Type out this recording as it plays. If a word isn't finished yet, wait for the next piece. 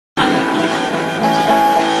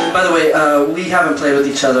we haven't played with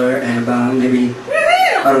each other in about maybe,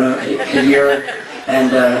 I don't know, a year,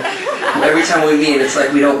 and every time we meet, it's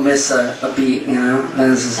like we don't miss a beat, you know,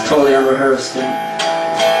 and this is totally unrehearsed.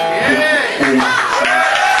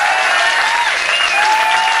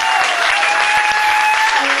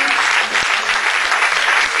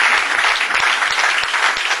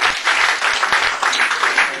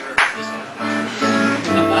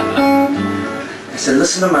 I said,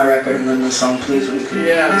 listen to my record and then the song, please.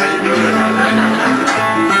 Yeah,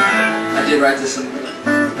 I did write this in.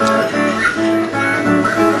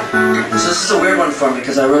 So this is a weird one for me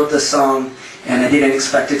because I wrote this song and I didn't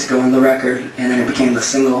expect it to go on the record, and then it became the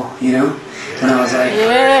single, you know. And I was like,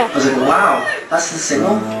 wow, that's the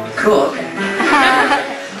single? Cool. Okay.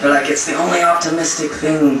 They're like, it's the only optimistic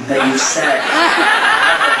thing that you've said.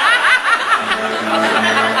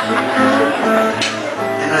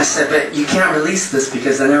 And I said, but you can't release this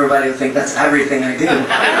because then everybody will think that's everything I do.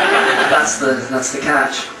 That's the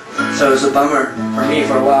catch. So it was a bummer for me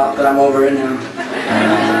for a while, but I'm over it now.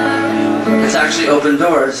 It's actually opened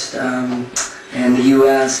doors in the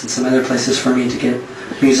US and some other places for me to get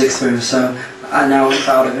music through. So now I'm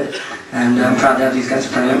proud of it, and I'm proud to have these guys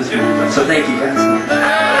playing it with me. So thank you guys.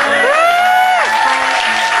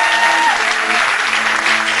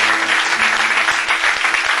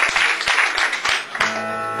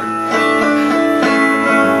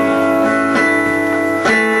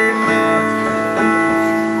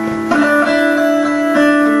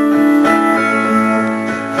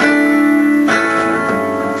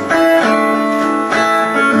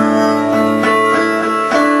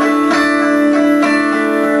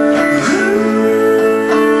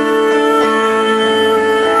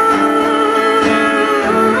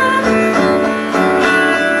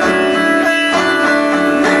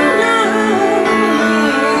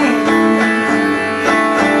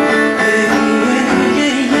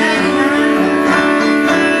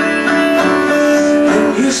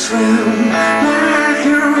 Swim like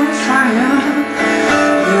you're on fire.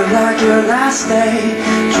 Live like your last day.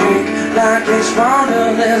 Drink like it's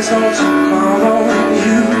water. There's no tomorrow in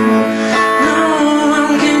you. No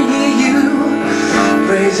one can hear you.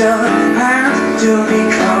 Raise your hand to be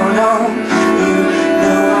called on. You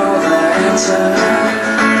know all the answers.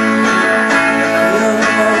 You're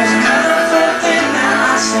the most beautiful thing that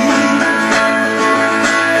I see.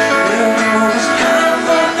 You're the most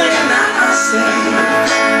beautiful thing that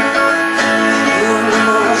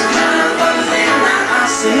I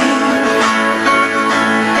see.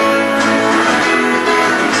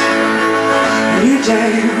 You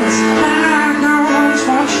dance like no one's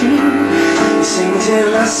watching. You sing till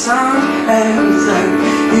the sun ends, and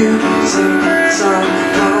you sing some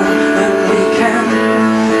song, and we can.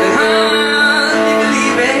 And honey,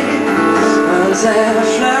 believe it, words that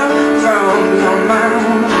flow from your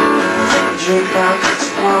mouth. Drink like it's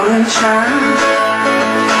water, child.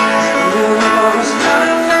 You're the most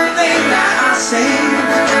beautiful thing that I see.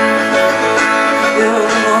 You're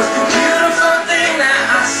the most beautiful thing that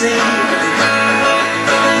I see.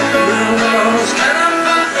 You're the most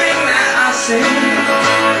beautiful thing that I see.